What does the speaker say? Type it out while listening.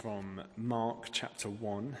From Mark chapter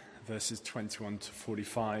 1, verses 21 to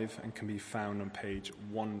 45, and can be found on page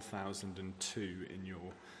 1002 in your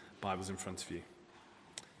Bibles in front of you.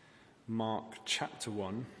 Mark chapter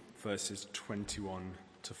 1, verses 21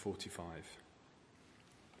 to 45.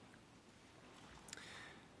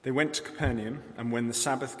 They went to Capernaum, and when the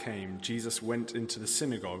Sabbath came, Jesus went into the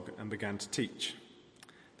synagogue and began to teach.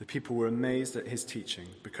 The people were amazed at his teaching,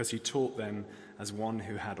 because he taught them as one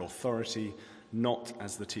who had authority, not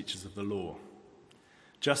as the teachers of the law.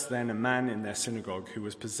 Just then a man in their synagogue who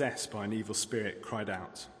was possessed by an evil spirit cried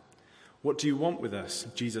out, "What do you want with us,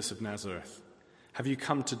 Jesus of Nazareth? Have you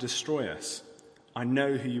come to destroy us? I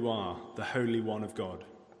know who you are, the Holy One of God."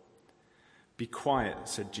 "Be quiet,"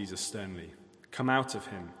 said Jesus sternly. "Come out of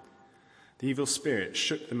him." The evil spirit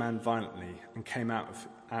shook the man violently and came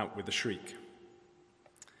out with a shriek.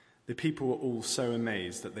 The people were all so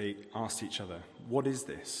amazed that they asked each other, "What is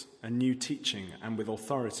this? A new teaching and with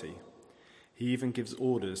authority. He even gives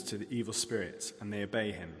orders to the evil spirits, and they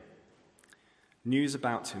obey him." News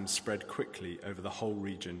about him spread quickly over the whole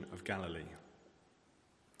region of Galilee.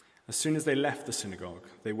 As soon as they left the synagogue,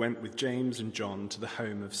 they went with James and John to the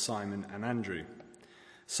home of Simon and Andrew.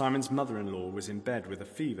 Simon's mother-in-law was in bed with a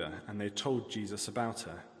fever, and they told Jesus about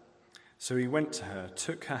her. So he went to her,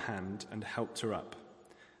 took her hand, and helped her up.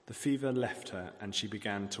 The fever left her, and she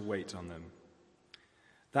began to wait on them.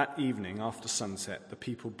 That evening, after sunset, the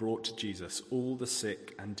people brought to Jesus all the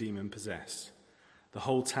sick and demon-possessed. The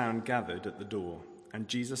whole town gathered at the door, and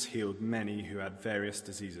Jesus healed many who had various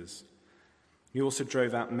diseases. He also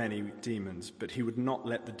drove out many demons, but he would not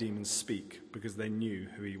let the demons speak, because they knew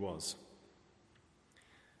who he was.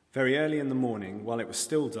 Very early in the morning, while it was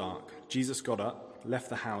still dark, Jesus got up, left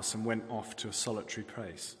the house, and went off to a solitary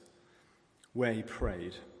place, where he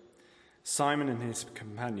prayed. Simon and his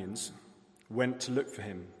companions went to look for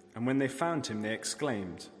him, and when they found him, they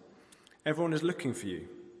exclaimed, "Everyone is looking for you."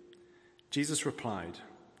 Jesus replied,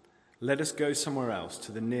 "Let us go somewhere else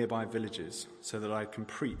to the nearby villages, so that I can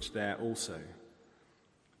preach there also.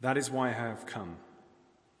 That is why I have come."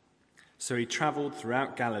 So he traveled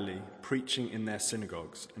throughout Galilee, preaching in their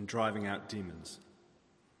synagogues and driving out demons.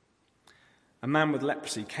 A man with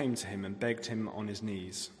leprosy came to him and begged him on his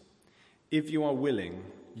knees, "If you are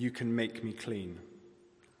willing, you can make me clean."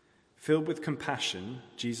 Filled with compassion,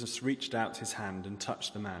 Jesus reached out his hand and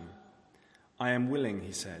touched the man. "I am willing,"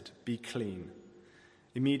 he said, "be clean."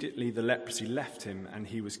 Immediately the leprosy left him and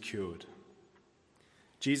he was cured.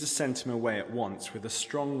 Jesus sent him away at once with a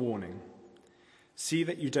strong warning. "See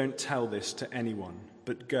that you don't tell this to anyone,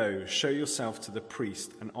 but go, show yourself to the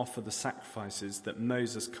priest and offer the sacrifices that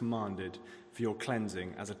Moses commanded for your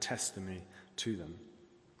cleansing as a testimony to them."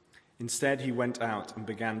 Instead, he went out and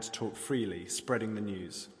began to talk freely, spreading the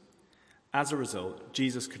news. As a result,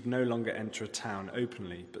 Jesus could no longer enter a town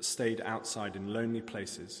openly, but stayed outside in lonely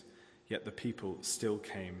places, yet the people still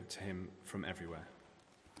came to him from everywhere.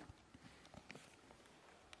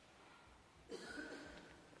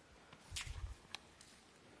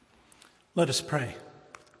 Let us pray.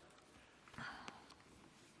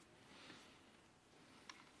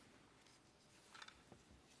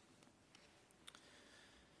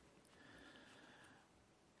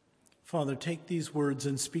 Father, take these words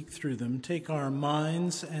and speak through them. Take our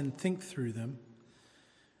minds and think through them.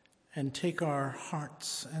 And take our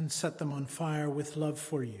hearts and set them on fire with love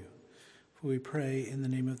for you. For we pray in the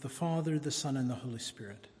name of the Father, the Son, and the Holy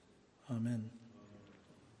Spirit. Amen.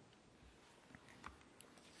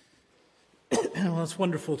 Well, it's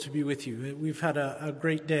wonderful to be with you. We've had a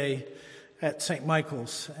great day at St.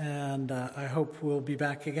 Michael's, and I hope we'll be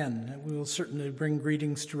back again. We will certainly bring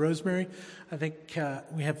greetings to Rosemary. I think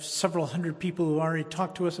we have several hundred people who already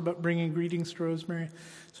talked to us about bringing greetings to Rosemary,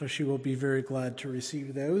 so she will be very glad to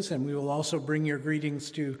receive those. And we will also bring your greetings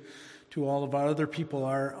to all of our other people.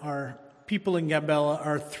 Our people in Gambella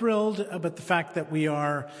are thrilled about the fact that we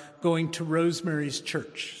are going to Rosemary's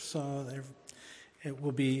Church, so it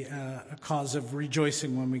will be a cause of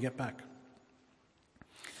rejoicing when we get back.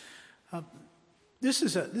 This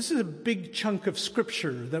is a big chunk of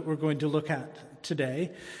scripture that we're going to look at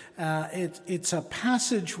today. It's a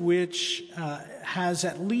passage which has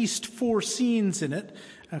at least 4 scenes in it.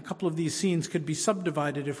 A couple of these scenes could be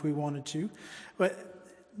subdivided if we wanted to, but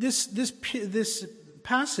this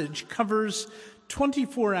passage covers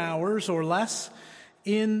 24 hours or less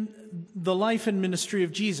in the life and ministry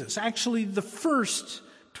of Jesus. Actually, the first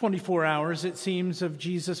 24 hours, it seems, of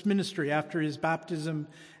Jesus' ministry after his baptism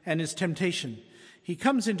and his temptation. He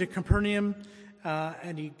comes into Capernaum.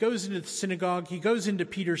 and he goes into the synagogue, he goes into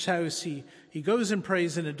Peter's house, he goes and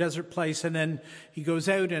prays in a desert place, and then he goes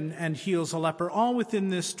out and heals a leper, all within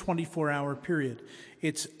this 24-hour period.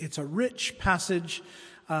 It's a rich passage,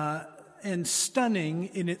 and stunning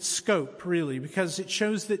in its scope, really, because it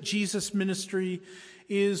shows that Jesus' ministry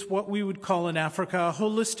is what we would call in Africa a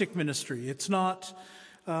holistic ministry. It's not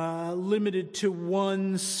limited to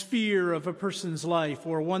one sphere of a person's life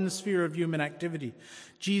or one sphere of human activity.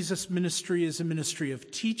 Jesus' ministry is a ministry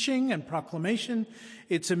of teaching and proclamation.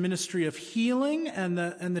 It's a ministry of healing, and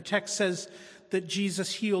the text says that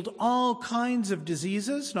Jesus healed all kinds of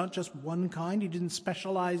diseases, not just one kind. He didn't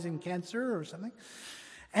specialize in cancer or something.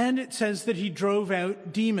 And it says that he drove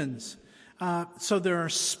out demons. So there are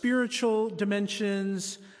spiritual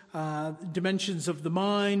dimensions, dimensions of the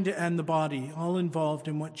mind and the body, all involved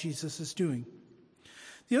in what Jesus is doing.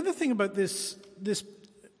 The other thing about this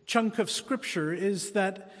chunk of Scripture is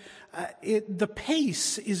that the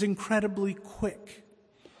pace is incredibly quick.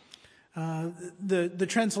 The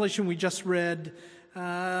translation we just read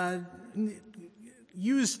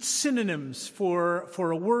used synonyms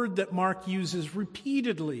for a word that Mark uses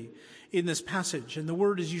repeatedly in this passage, and the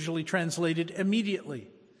word is usually translated immediately.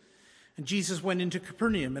 And Jesus went into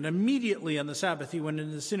Capernaum, and immediately on the Sabbath he went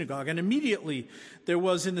into the synagogue, and immediately there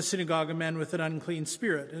was in the synagogue a man with an unclean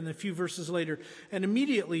spirit. And a few verses later, and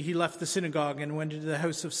immediately he left the synagogue and went into the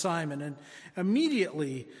house of Simon, and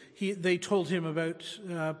immediately they told him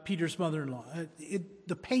about Peter's mother-in-law.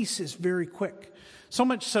 The pace is very quick, so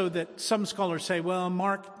much so that some scholars say, well,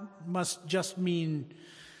 Mark must just mean,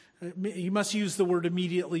 he must use the word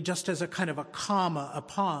immediately just as a kind of a comma, a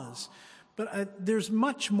pause. But there's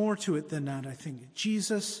much more to it than that, I think.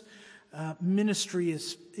 Jesus' ministry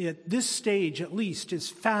is, at this stage at least, is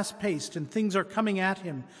fast-paced, and things are coming at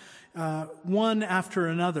him one after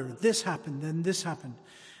another. This happened, then this happened.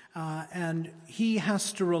 And he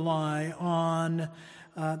has to rely on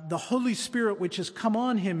the Holy Spirit, which has come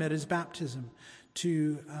on him at his baptism,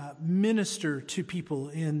 to minister to people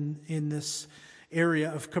in this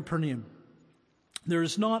area of Capernaum. There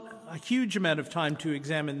is not a huge amount of time to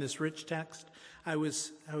examine this rich text. I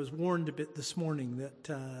was warned a bit this morning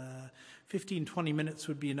that 15, 20 minutes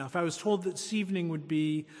would be enough. I was told that this evening would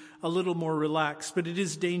be a little more relaxed, but it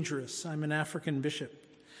is dangerous. I'm an African bishop,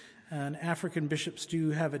 and African bishops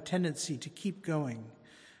do have a tendency to keep going.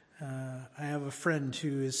 I have a friend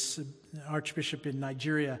who is an archbishop in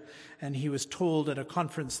Nigeria, and he was told at a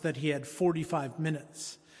conference that he had 45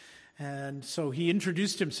 minutes. And so he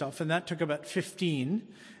introduced himself, and that took about 15. And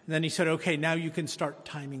then he said, okay, now you can start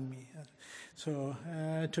timing me. So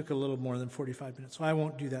it took a little more than 45 minutes. So I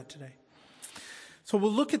won't do that today. So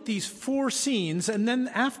we'll look at these 4 scenes, and then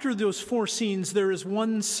after those 4 scenes, there is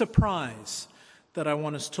one surprise that I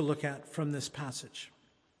want us to look at from this passage.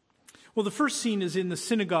 Well, the first scene is in the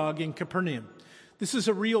synagogue in Capernaum. This is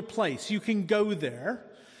a real place. You can go there.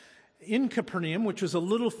 In Capernaum, which was a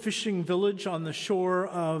little fishing village on the shore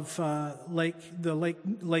of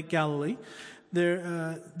Lake Galilee,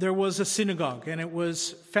 there was a synagogue, and it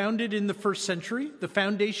was founded in the 1st century. The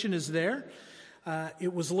foundation is there.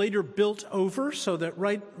 It was later built over, so that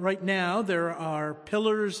right now there are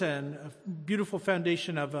pillars and a beautiful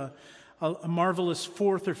foundation of a marvelous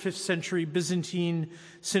 4th or 5th century Byzantine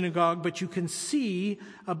synagogue, but you can see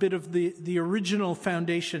a bit of the original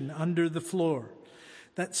foundation under the floor.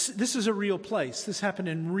 This is a real place. This happened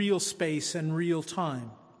in real space and real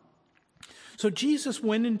time. So Jesus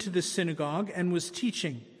went into this synagogue and was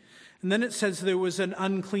teaching. And then it says there was an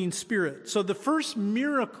unclean spirit. So the first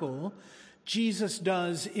miracle Jesus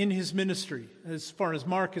does in his ministry, as far as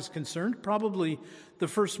Mark is concerned, probably the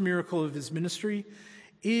first miracle of his ministry,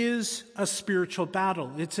 is a spiritual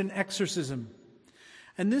battle. It's an exorcism.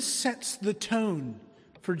 And this sets the tone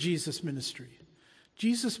for Jesus' ministry.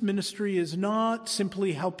 Jesus' ministry is not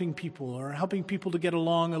simply helping people or helping people to get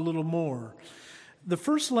along a little more. The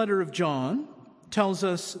first letter of John tells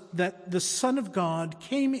us that the Son of God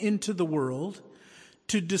came into the world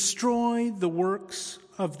to destroy the works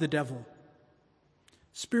of the devil.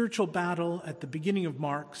 Spiritual battle at the beginning of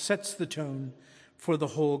Mark sets the tone for the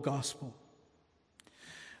whole gospel.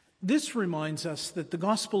 This reminds us that the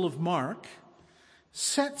Gospel of Mark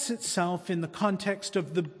sets itself in the context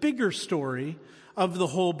of the bigger story of the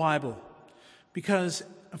whole Bible. Because,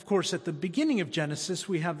 of course, at the beginning of Genesis,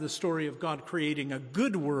 we have the story of God creating a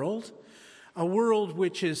good world, a world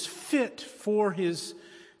which is fit for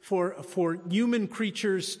human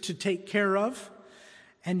creatures to take care of.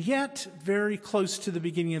 And yet, very close to the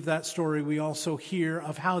beginning of that story, we also hear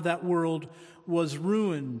of how that world was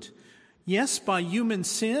ruined. Yes, by human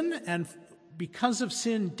sin, and because of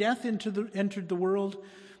sin, death entered the world,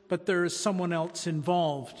 but there is someone else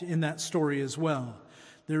involved in that story as well.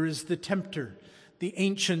 There is the tempter, the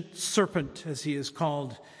ancient serpent, as he is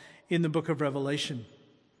called in the book of Revelation,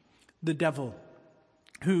 the devil,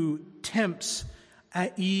 who tempts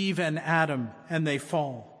Eve and Adam, and they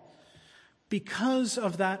fall. Because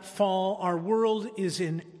of that fall, our world is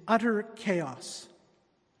in utter chaos.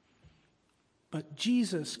 But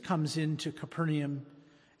Jesus comes into Capernaum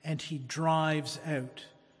and he drives out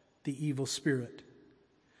the evil spirit.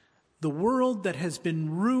 The world that has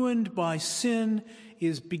been ruined by sin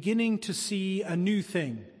is beginning to see a new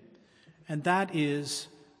thing, and that is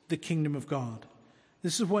the kingdom of God.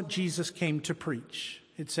 This is what Jesus came to preach.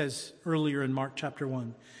 It says earlier in Mark chapter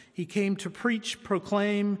 1, he came to preach,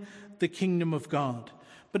 proclaim the kingdom of God.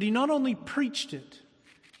 But he not only preached it,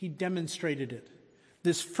 he demonstrated it.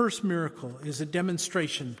 This first miracle is a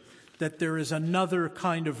demonstration that there is another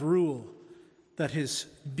kind of rule that is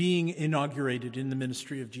being inaugurated in the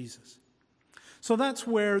ministry of Jesus. So that's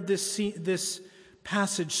where this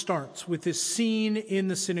passage starts, with this scene in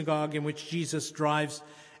the synagogue in which Jesus drives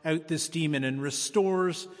out this demon and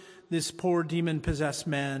restores this poor demon-possessed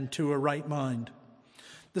man to a right mind.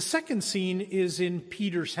 The second scene is in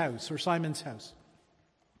Peter's house, or Simon's house.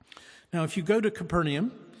 Now, if you go to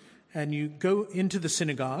Capernaum and you go into the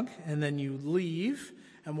synagogue and then you leave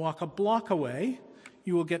and walk a block away,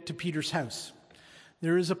 you will get to Peter's house.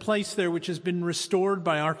 There is a place there which has been restored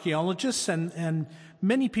by archaeologists, and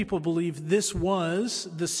many people believe this was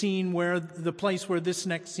the place where this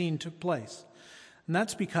next scene took place. And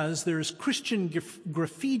that's because there is Christian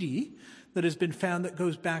graffiti that has been found that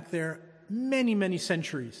goes back there many, many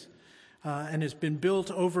centuries and has been built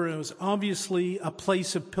over. It was obviously a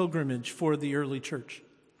place of pilgrimage for the early church.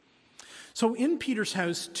 So in Peter's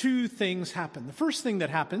house, two things happen. The first thing that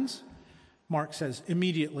happens, Mark says,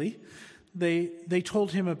 immediately, they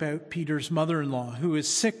told him about Peter's mother-in-law, who is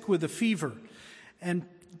sick with a fever. And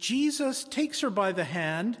Jesus takes her by the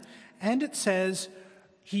hand, and it says,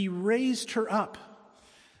 he raised her up.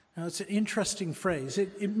 Now, it's an interesting phrase.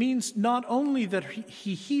 It means not only that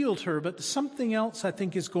he healed her, but something else I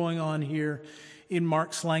think is going on here in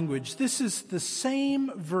Mark's language. This is the same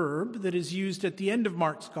verb that is used at the end of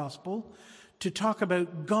Mark's gospel to talk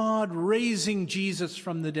about God raising Jesus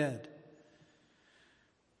from the dead.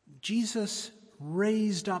 Jesus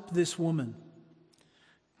raised up this woman,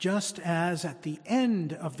 just as at the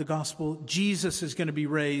end of the gospel, Jesus is going to be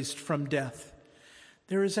raised from death.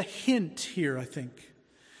 There is a hint here, I think,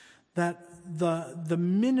 that the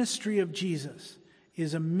ministry of Jesus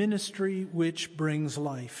is a ministry which brings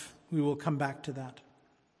life. We will come back to that.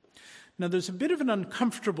 Now, there's a bit of an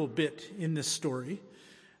uncomfortable bit in this story,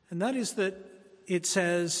 and that is that it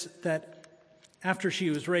says that after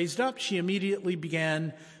she was raised up, she immediately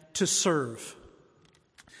began to serve.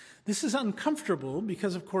 This is uncomfortable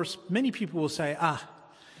because, of course, many people will say,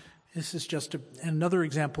 this is just another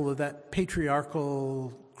example of that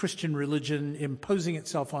patriarchal Christian religion imposing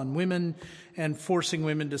itself on women and forcing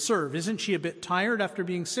women to serve. Isn't she a bit tired after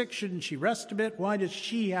being sick? Shouldn't she rest a bit? Why does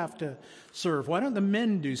she have to serve? Why don't the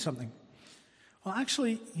men do something? Well,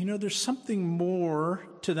 actually, there's something more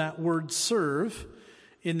to that word serve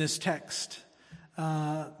in this text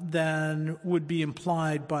than would be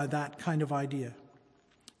implied by that kind of idea.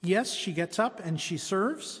 Yes, she gets up and she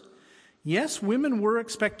serves. Yes, women were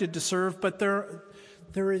expected to serve, but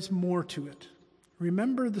there is more to it.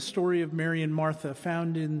 Remember the story of Mary and Martha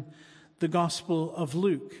found in the Gospel of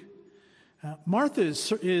Luke. Martha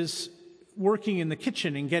is working in the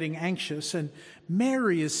kitchen and getting anxious, and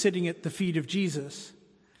Mary is sitting at the feet of Jesus.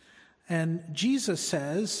 And Jesus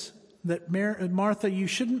says that Martha, you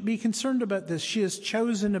shouldn't be concerned about this. She has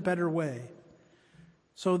chosen a better way.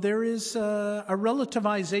 So there is a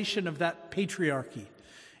relativization of that patriarchy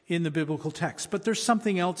in the biblical text. But there's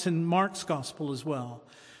something else in Mark's gospel as well,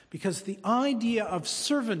 because the idea of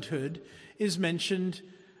servanthood is mentioned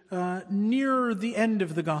nearer the end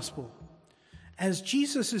of the gospel. As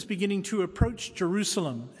Jesus is beginning to approach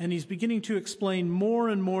Jerusalem, and he's beginning to explain more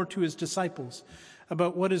and more to his disciples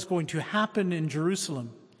about what is going to happen in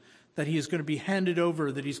Jerusalem, that he is going to be handed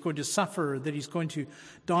over, that he's going to suffer, that he's going to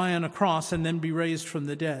die on a cross and then be raised from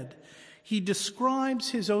the dead, he describes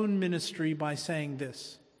his own ministry by saying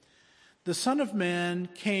this: the Son of Man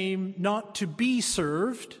came not to be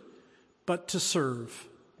served, but to serve,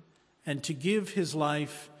 and to give his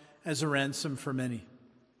life as a ransom for many.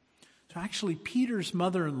 So actually, Peter's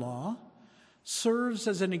mother-in-law serves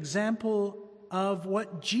as an example of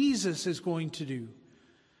what Jesus is going to do,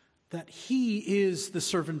 that he is the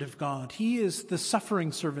servant of God. He is the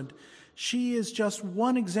suffering servant. She is just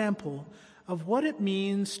one example of what it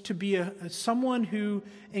means to be someone who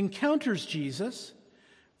encounters Jesus,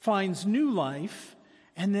 finds new life,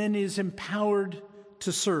 and then is empowered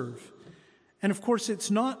to serve. And of course,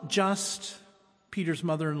 it's not just Peter's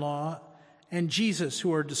mother-in-law and Jesus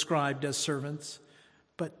who are described as servants,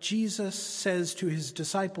 but Jesus says to his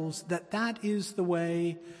disciples that that is the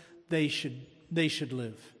way they should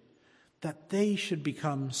live, that they should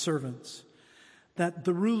become servants, that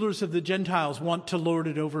the rulers of the Gentiles want to lord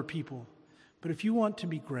it over people. But if you want to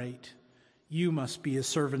be great, you must be a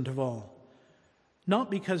servant of all.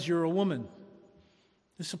 Not because you're a woman.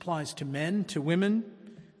 This applies to men, to women,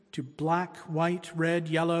 to black, white, red,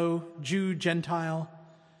 yellow, Jew, Gentile.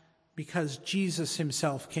 Because Jesus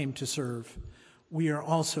himself came to serve, we are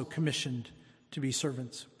also commissioned to be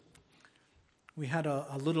servants. We had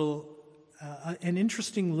an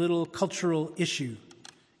interesting little cultural issue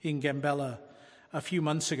in Gambella a few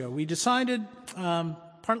months ago. We decided,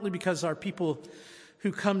 partly because our people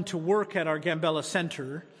who come to work at our Gambella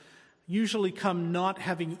Center usually come not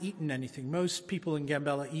having eaten anything. Most people in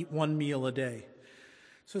Gambella eat one meal a day.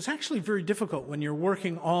 So it's actually very difficult when you're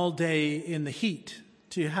working all day in the heat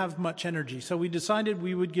to have much energy. So we decided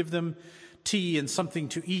we would give them tea and something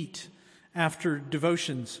to eat after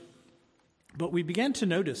devotions. But we began to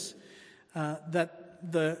notice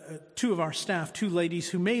that the two of our staff, two ladies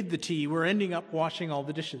who made the tea, were ending up washing all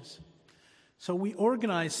the dishes. So we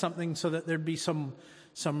organized something so that there'd be some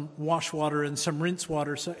wash water and some rinse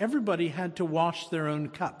water, so everybody had to wash their own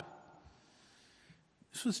cup.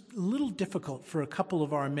 This was a little difficult for a couple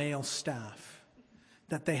of our male staff,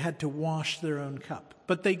 that they had to wash their own cup,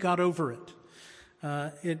 but they got over it.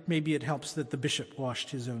 Maybe it helps that the bishop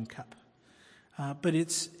washed his own cup. But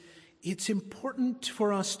it's important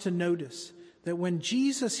for us to notice that when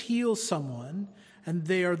Jesus heals someone and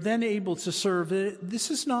they are then able to serve,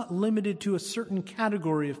 this is not limited to a certain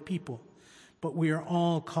category of people, but we are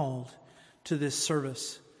all called to this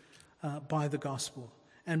service by the gospel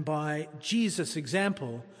and by Jesus'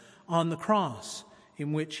 example on the cross,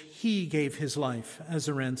 in which he gave his life as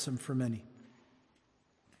a ransom for many.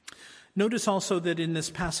 Notice also that in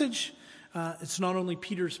this passage, it's not only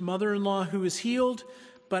Peter's mother-in-law who is healed,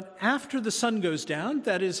 but after the sun goes down,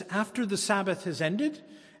 that is, after the Sabbath has ended,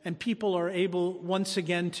 and people are able once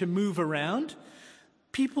again to move around,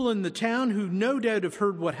 people in the town who no doubt have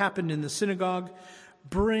heard what happened in the synagogue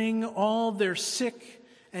bring all their sick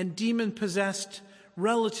and demon-possessed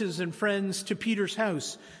relatives and friends to Peter's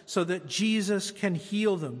house so that Jesus can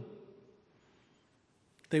heal them.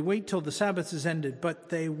 They wait till the Sabbath is ended, but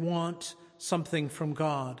they want something from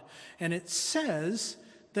God. And it says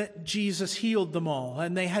that Jesus healed them all,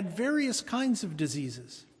 and they had various kinds of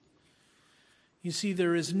diseases. You see,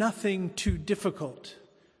 there is nothing too difficult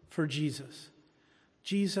for Jesus.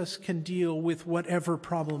 Jesus can deal with whatever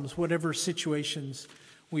problems, whatever situations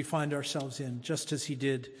we find ourselves in, just as he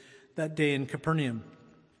did that day in Capernaum.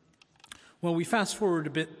 Well, we fast forward a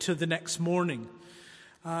bit to the next morning.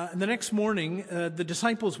 And the next morning, the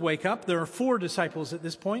disciples wake up. There are 4 disciples at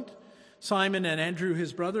this point: Simon and Andrew,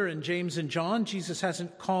 his brother, and James and John. Jesus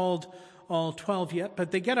hasn't called all 12 yet,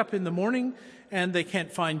 but they get up in the morning and they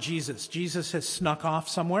can't find Jesus. Jesus has snuck off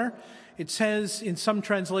somewhere. It says in some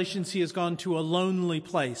translations he has gone to a lonely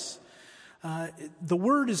place. The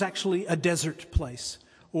word is actually a desert place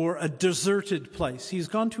or a deserted place. He's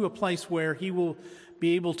gone to a place where he will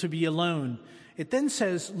be able to be alone. It then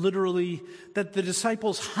says literally that the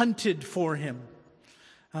disciples hunted for him.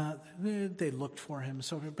 They looked for him,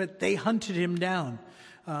 but they hunted him down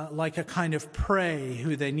like a kind of prey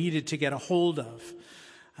who they needed to get a hold of.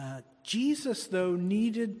 Jesus, though,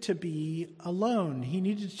 needed to be alone. He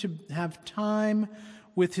needed to have time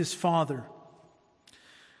with his Father.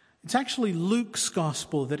 It's actually Luke's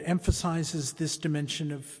gospel that emphasizes this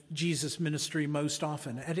dimension of Jesus' ministry most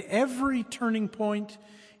often. At every turning point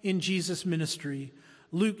in Jesus' ministry,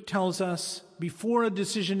 Luke tells us, before a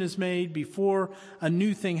decision is made, before a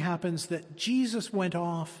new thing happens, that Jesus went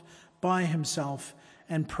off by himself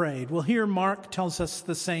and prayed. Well, here Mark tells us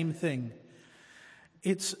the same thing.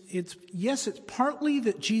 It's partly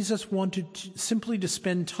that Jesus wanted simply to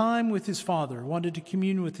spend time with his Father, wanted to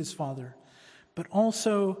commune with his Father, but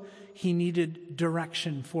also he needed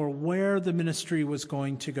direction for where the ministry was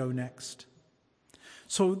going to go next.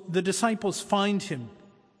 So the disciples find him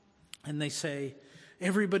and they say,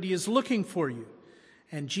 "Everybody is looking for you."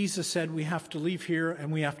 And Jesus said, "We have to leave here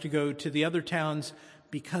and we have to go to the other towns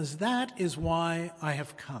because that is why I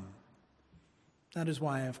have come." That is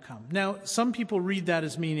why I have come. Now, some people read that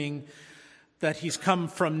as meaning that he's come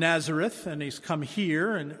from Nazareth and he's come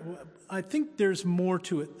here. And I think there's more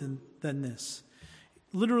to it than this.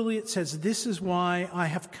 Literally, it says, "This is why I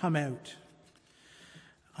have come out."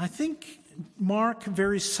 I think Mark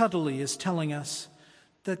very subtly is telling us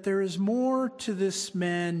that there is more to this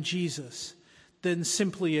man, Jesus, than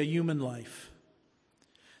simply a human life.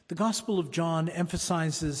 The Gospel of John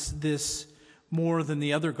emphasizes this more than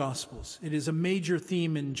the other Gospels. It is a major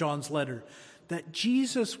theme in John's letter, that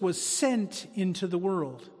Jesus was sent into the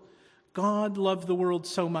world. God loved the world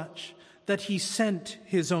so much that he sent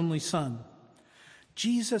his only Son.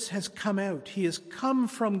 Jesus has come out. He has come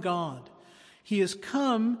from God. He has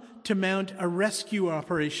come to mount a rescue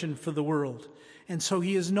operation for the world. And so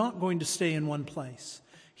he is not going to stay in one place.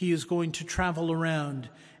 He is going to travel around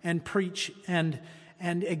and preach and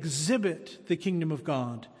exhibit the kingdom of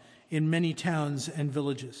God in many towns and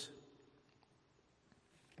villages.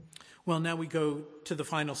 Well, now we go to the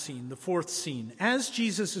final scene, the fourth scene. As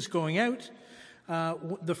Jesus is going out,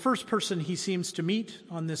 the first person he seems to meet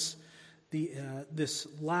on this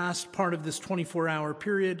last part of this 24-hour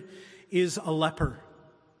period is a leper.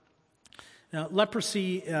 Now,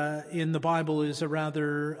 leprosy in the Bible is a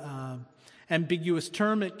rather ambiguous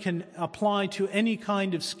term. It can apply to any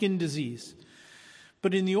kind of skin disease.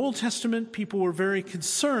 But in the Old Testament, people were very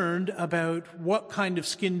concerned about what kind of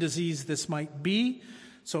skin disease this might be.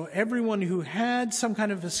 So everyone who had some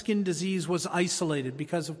kind of a skin disease was isolated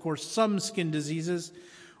because, of course, some skin diseases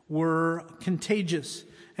were contagious.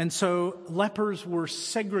 And so lepers were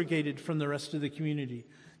segregated from the rest of the community.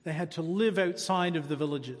 They had to live outside of the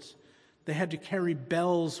villages. They had to carry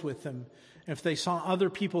bells with them. If they saw other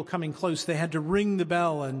people coming close, they had to ring the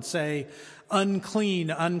bell and say, "Unclean,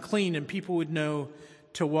 unclean," and people would know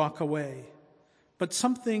to walk away. But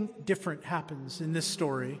something different happens in this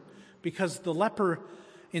story, because the leper,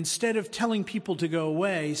 instead of telling people to go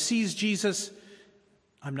away, sees Jesus.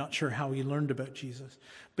 I'm not sure how he learned about Jesus,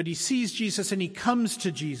 but he sees Jesus and he comes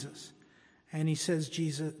to Jesus. And he says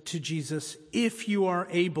to Jesus, "If you are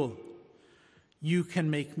able, you can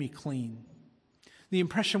make me clean." The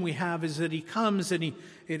impression we have is that he comes and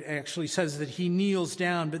it actually says that he kneels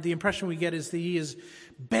down, but the impression we get is that he is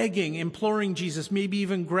begging, imploring Jesus, maybe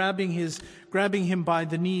even grabbing him by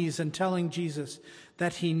the knees and telling Jesus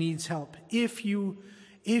that he needs help. If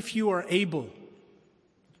you are able,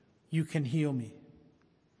 you can heal me.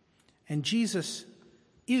 And Jesus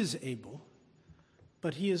is able,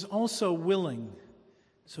 but he is also willing.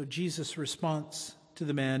 So Jesus' response to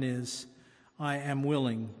the man is, "I am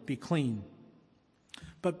willing, be clean."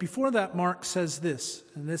 But before that, Mark says this,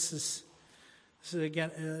 and this is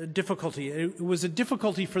again a difficulty. It was a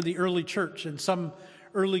difficulty for the early church, and some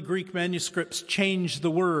early Greek manuscripts changed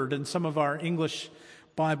the word, and some of our English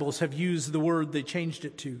Bibles have used the word they changed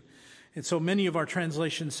it to. And so many of our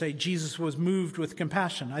translations say Jesus was moved with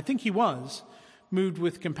compassion. I think he was moved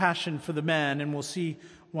with compassion for the man, and we'll see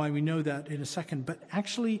why we know that in a second. But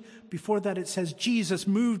actually, before that, it says Jesus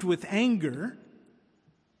moved with anger.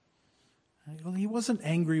 Well, he wasn't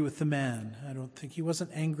angry with the man, I don't think. He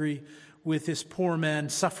wasn't angry with this poor man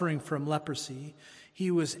suffering from leprosy.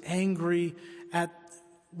 He was angry at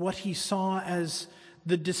what he saw as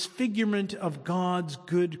the disfigurement of God's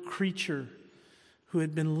good creature who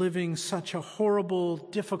had been living such a horrible,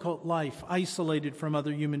 difficult life, isolated from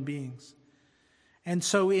other human beings. And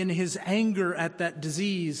so in his anger at that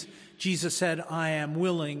disease, Jesus said, "I am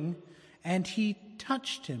willing," and he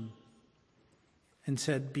touched him and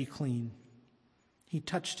said, "Be clean." He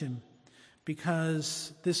touched him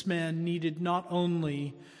because this man needed not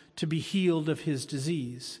only to be healed of his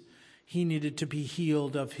disease, he needed to be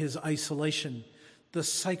healed of his isolation, the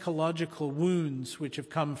psychological wounds which have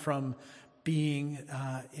come from being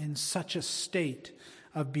in such a state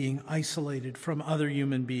of being isolated from other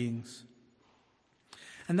human beings.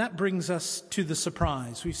 And that brings us to the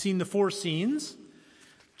surprise. We've seen the four scenes: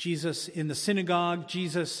 Jesus in the synagogue,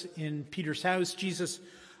 Jesus in Peter's house, Jesus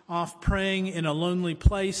off praying in a lonely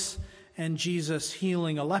place, and Jesus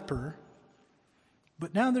healing a leper.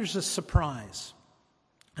 But now there's a surprise.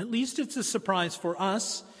 At least it's a surprise for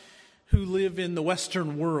us who live in the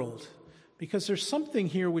Western world, because there's something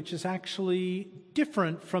here which is actually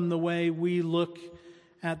different from the way we look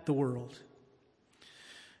at the world.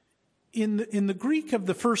 In the Greek of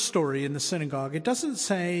the first story in the synagogue, it doesn't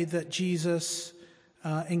say that Jesus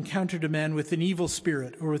encountered a man with an evil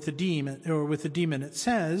spirit or with a demon. It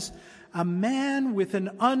says a man with an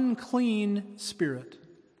unclean spirit.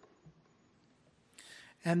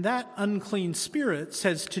 And that unclean spirit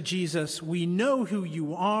says to Jesus, "We know who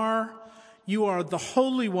you are. You are the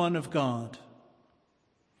Holy One of God."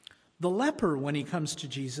 The leper, when he comes to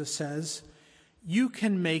Jesus, says, "You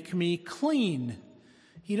can make me clean."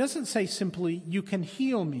 He doesn't say simply, "You can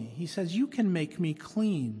heal me." He says, "You can make me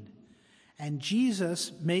clean." And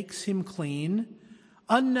Jesus makes him clean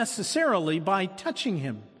unnecessarily by touching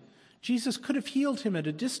him. Jesus could have healed him at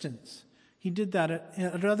a distance. He did that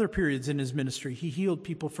at other periods in his ministry. He healed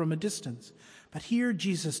people from a distance. But here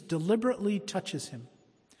Jesus deliberately touches him.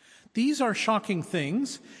 These are shocking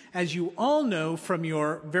things, as you all know from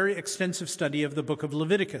your very extensive study of the book of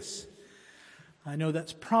Leviticus. I know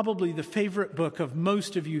that's probably the favorite book of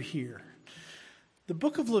most of you here. The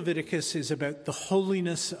book of Leviticus is about the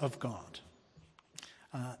holiness of God.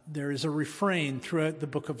 There is a refrain throughout the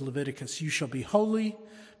book of Leviticus: you shall be holy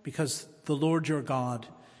because the Lord your God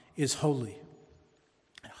is holy.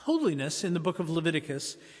 Holiness in the book of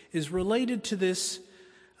Leviticus is related to this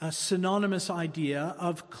synonymous idea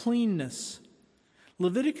of cleanness.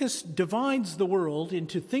 Leviticus divides the world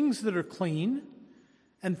into things that are clean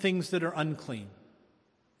and things that are unclean.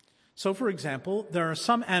 So, for example, there are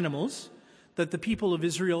some animals that the people of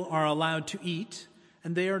Israel are allowed to eat,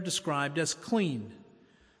 and they are described as clean.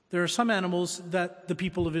 There are some animals that the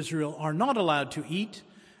people of Israel are not allowed to eat,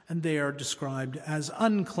 and they are described as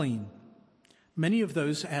unclean. Many of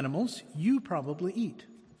those animals you probably eat.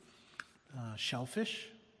 Shellfish,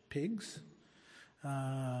 pigs.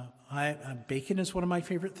 Bacon is one of my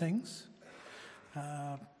favorite things.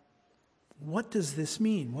 What does this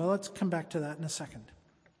mean? Well, let's come back to that in a second.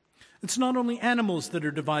 It's not only animals that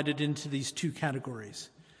are divided into these two categories.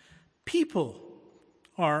 People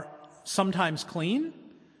are sometimes clean,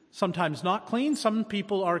 sometimes not clean. Some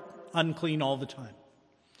people are unclean all the time.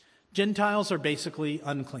 Gentiles are basically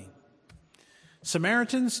unclean.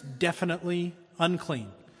 Samaritans, definitely unclean.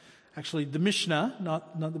 Actually, the Mishnah,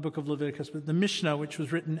 not the book of Leviticus, but the Mishnah, which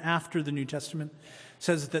was written after the New Testament,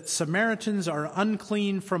 says that Samaritans are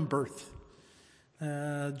unclean from birth.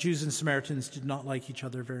 Jews and Samaritans did not like each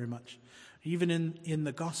other very much. Even in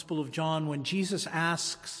the Gospel of John, when Jesus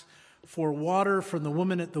asks for water from the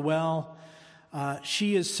woman at the well,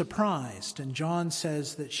 she is surprised. And John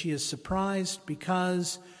says that she is surprised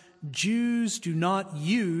because Jews do not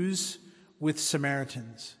use with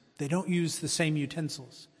Samaritans. They don't use the same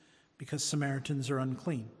utensils because Samaritans are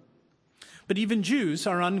unclean. But even Jews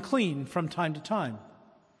are unclean from time to time.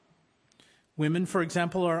 Women, for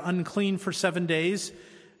example, are unclean for 7 days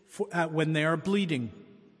when they are bleeding.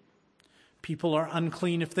 People are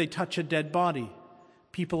unclean if they touch a dead body.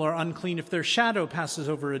 People are unclean if their shadow passes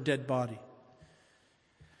over a dead body.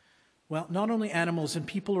 Well, not only animals and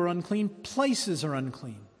people are unclean, places are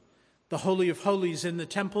unclean. The Holy of Holies in the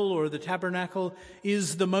temple or the tabernacle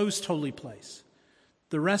is the most holy place.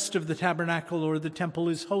 The rest of the tabernacle or the temple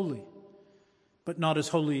is holy, but not as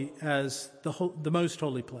holy as the most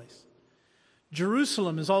holy place.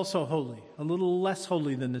 Jerusalem is also holy, a little less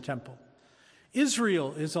holy than the temple.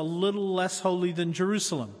 Israel is a little less holy than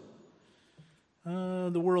Jerusalem.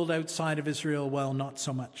 The world outside of Israel, well, not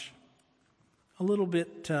so much. A little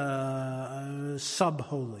bit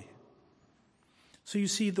sub-holy. So you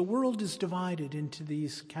see, the world is divided into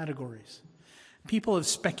these categories. People have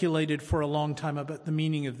speculated for a long time about the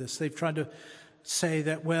meaning of this. They've tried to say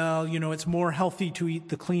that, well, it's more healthy to eat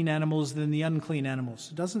the clean animals than the unclean animals.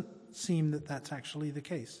 It doesn't seem that that's actually the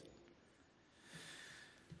case.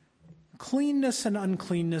 Cleanness and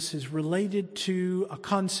uncleanness is related to a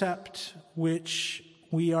concept which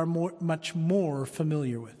we are much more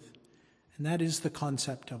familiar with, and that is the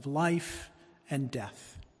concept of life and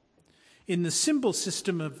death. In the symbol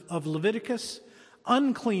system of Leviticus,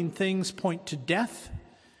 unclean things point to death,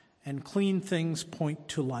 and clean things point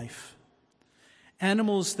to life.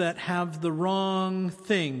 Animals that have the wrong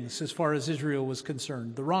things, as far as Israel was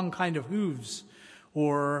concerned, the wrong kind of hooves,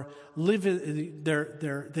 or they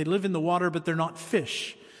live in the water but they're not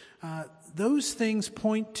fish. Those things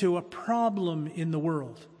point to a problem in the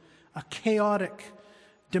world, a chaotic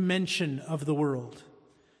dimension of the world.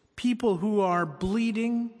 People who are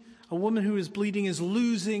bleeding, a woman who is bleeding is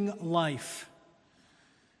losing life.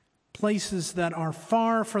 Places that are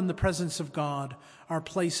far from the presence of God are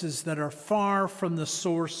places that are far from the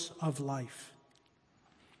source of life.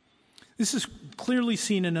 This is clearly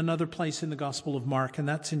seen in another place in the Gospel of Mark, and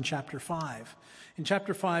that's in chapter 5. In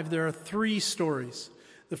chapter 5, there are 3 stories.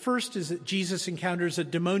 The first is that Jesus encounters a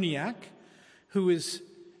demoniac who is,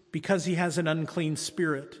 because he has an unclean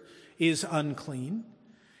spirit, is unclean.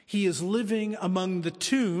 He is living among the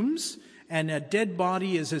tombs, and a dead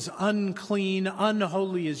body is as unclean,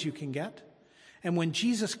 unholy as you can get. And when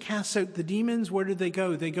Jesus casts out the demons, where do they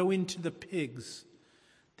go? They go into the pigs,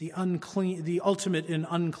 the ultimate in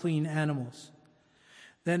unclean animals.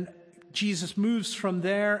 Then Jesus moves from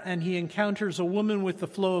there, and he encounters a woman with the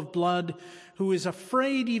flow of blood who is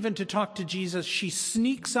afraid even to talk to Jesus. She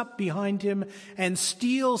sneaks up behind him and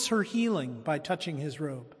steals her healing by touching his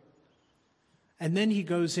robe. And then he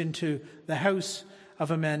goes into the house of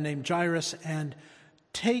a man named Jairus and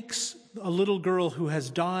takes a little girl who has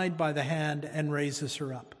died by the hand and raises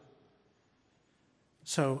her up.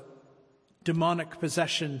 So, demonic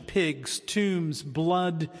possession, pigs, tombs,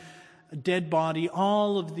 blood, a dead body,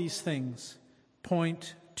 all of these things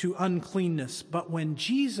point to uncleanness. But when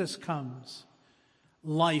Jesus comes,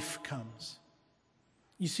 life comes.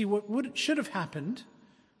 You see, what should have happened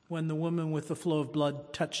when the woman with the flow of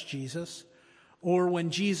blood touched Jesus, or when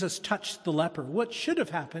Jesus touched the leper, what should have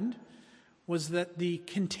happened was that the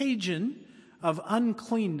contagion of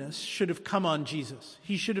uncleanness should have come on Jesus.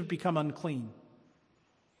 He should have become unclean.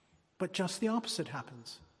 But just the opposite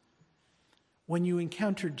happens. When you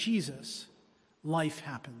encounter Jesus, life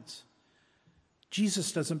happens.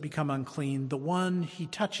 Jesus doesn't become unclean. The one he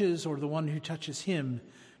touches or the one who touches him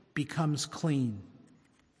becomes clean.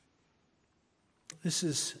 This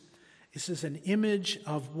is an image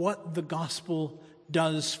of what the gospel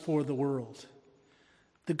does for the world.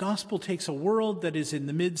 The gospel takes a world that is in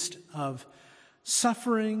the midst of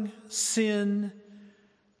suffering, sin,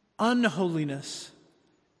 unholiness,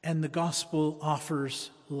 and the gospel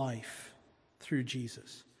offers life through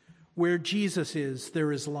Jesus. Where Jesus is,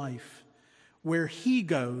 there is life. Where he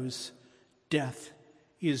goes, death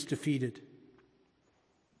is defeated.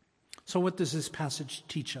 So what does this passage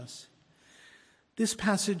teach us? This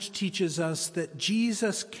passage teaches us that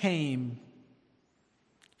Jesus came.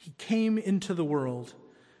 He came into the world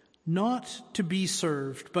not to be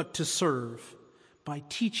served, but to serve by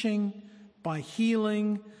teaching, by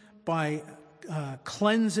healing, by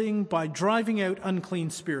cleansing, by driving out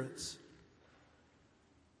unclean spirits,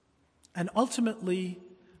 and ultimately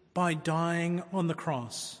by dying on the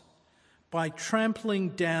cross, by trampling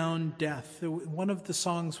down death. One of the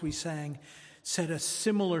songs we sang said a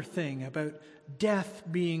similar thing about death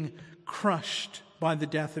being crushed by the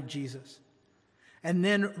death of Jesus, and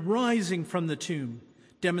then rising from the tomb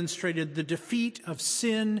demonstrated the defeat of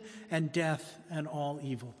sin and death and all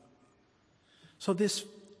evil. So this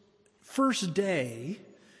first day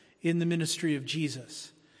in the ministry of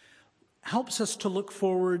Jesus helps us to look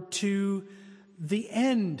forward to the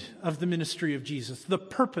end of the ministry of Jesus, the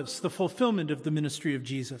purpose, the fulfillment of the ministry of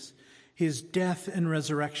Jesus, his death and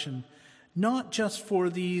resurrection, not just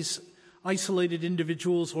for these isolated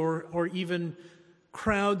individuals or even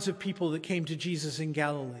crowds of people that came to Jesus in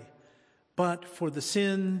Galilee, but for the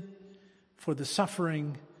sin, for the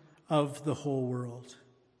suffering of the whole world.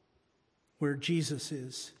 Where Jesus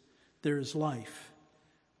is, there is life.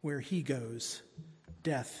 Where he goes,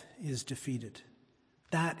 death is defeated.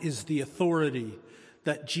 That is the authority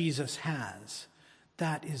that Jesus has.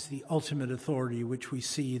 That is the ultimate authority which we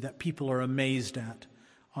see that people are amazed at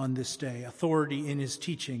on this day. Authority in his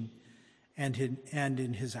teaching and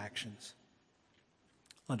in his actions.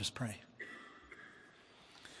 Let us pray.